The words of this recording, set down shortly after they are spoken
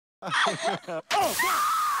Oh, that's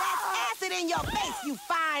acid in your face, you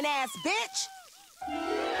fine-ass bitch!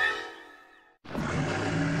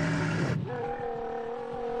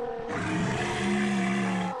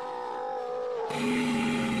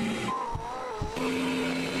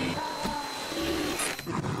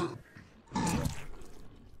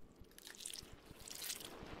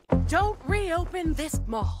 Don't reopen this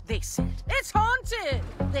mall, they said. It's haunted,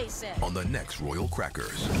 they said. On the next Royal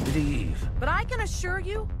Crackers. Leave. But I can assure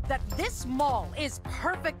you that this mall is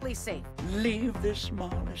perfectly safe. Leave this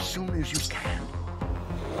mall as soon as you can.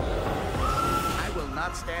 I will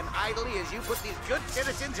not stand idly as you put these good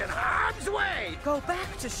citizens in harm's way. Go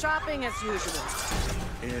back to shopping as usual.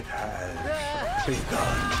 It has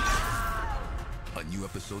begun. A new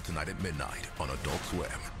episode tonight at midnight on Adult Swim.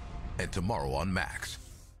 And tomorrow on Max.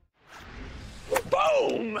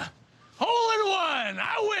 Boom! Hole in one!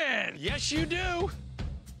 I win! Yes, you do.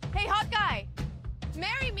 Hey, hot guy,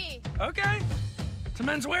 marry me. Okay. To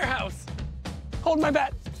Men's Warehouse. Hold my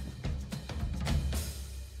bet.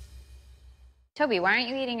 Toby, why aren't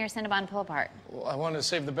you eating your Cinnabon pull-apart? Well, I wanted to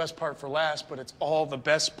save the best part for last, but it's all the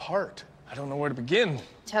best part. I don't know where to begin.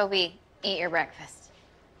 Toby, eat your breakfast.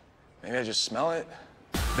 Maybe I just smell it.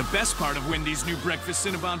 The best part of Wendy's new breakfast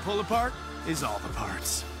Cinnabon pull-apart is all the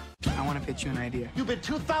parts. I want to pitch you an idea. You bid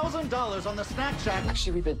 $2,000 on the Snack Shack.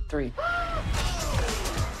 Actually, we bid 3.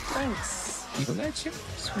 Thanks. You got you?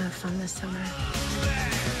 Sort of fun this summer.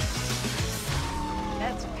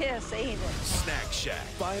 That's piss, ain't it? Snack Shack.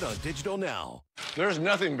 Buy it on digital now. There's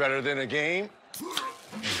nothing better than a game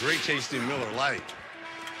and great tasting Miller Lite.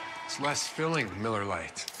 It's less filling than Miller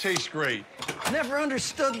Lite. Tastes great. Never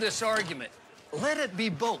understood this argument. Let it be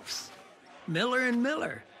both. Miller and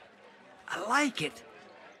Miller. I like it.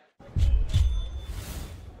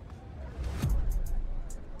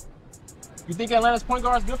 You think Atlanta's point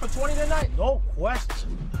guard's good for 20 tonight? No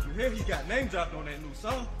question. You hear he got name dropped on that new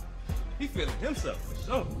song? He feeling himself for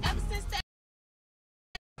sure. Ever since that.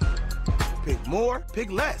 Pick more,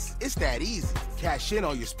 pick less. It's that easy. Cash in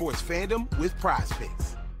on your sports fandom with Prize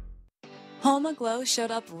Picks. Home Aglow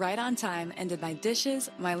showed up right on time and did my dishes,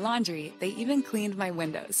 my laundry, they even cleaned my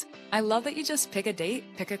windows. I love that you just pick a date,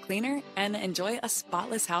 pick a cleaner, and enjoy a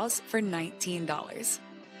spotless house for $19.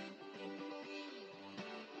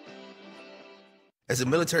 As a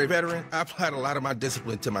military veteran, I applied a lot of my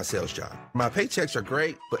discipline to my sales job. My paychecks are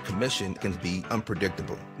great, but commission can be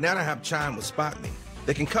unpredictable. Now that I have Chime with SpotMe,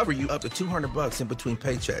 they can cover you up to $200 in between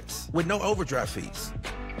paychecks with no overdraft fees.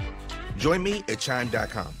 Join me at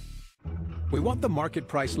Chime.com. We want the market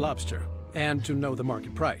price lobster and to know the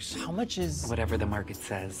market price. How much is whatever the market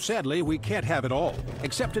says? Sadly, we can't have it all,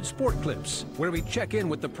 except at Sport Clips, where we check in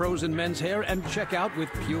with the pros in men's hair and check out with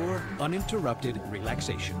pure, uninterrupted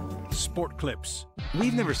relaxation. Sport Clips.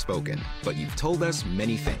 We've never spoken, but you've told us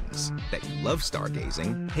many things. That you love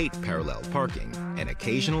stargazing, hate parallel parking, and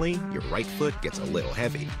occasionally your right foot gets a little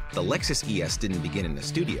heavy. The Lexus ES didn't begin in the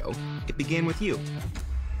studio, it began with you.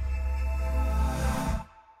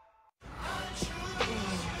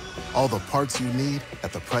 All the parts you need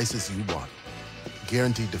at the prices you want.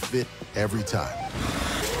 Guaranteed to fit every time.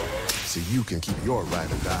 So you can keep your ride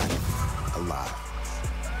or die alive.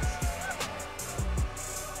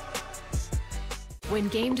 When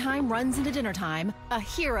game time runs into dinner time, a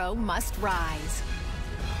hero must rise.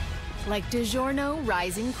 Like DiGiorno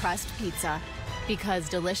Rising Crust Pizza. Because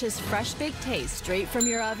delicious fresh baked taste straight from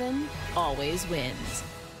your oven always wins.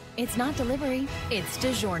 It's not delivery, it's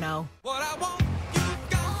DiGiorno.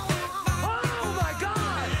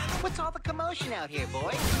 What's all the commotion out here,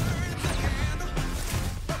 boy?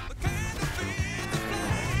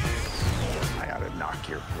 I ought to knock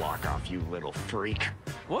your block off, you little freak.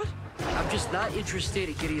 What? I'm just not interested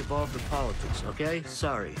in getting involved in politics, okay?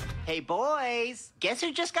 Sorry. Hey, boys, guess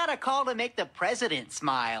who just got a call to make the president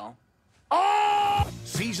smile?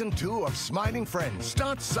 Season 2 of Smiling Friends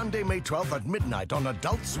starts Sunday, May 12th at midnight on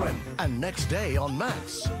Adult Swim and next day on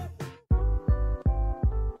Max.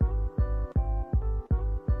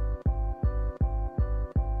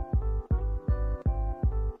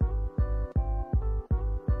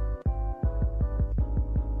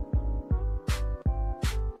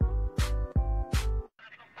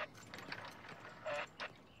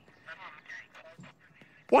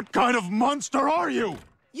 What kind of monster are you?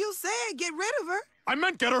 You said get rid of her. I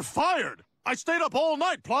meant get her fired. I stayed up all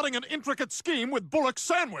night plotting an intricate scheme with Bullock's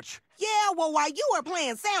sandwich. Yeah, well, while you were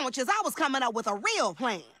playing sandwiches, I was coming up with a real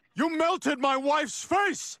plan. You melted my wife's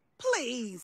face. Please.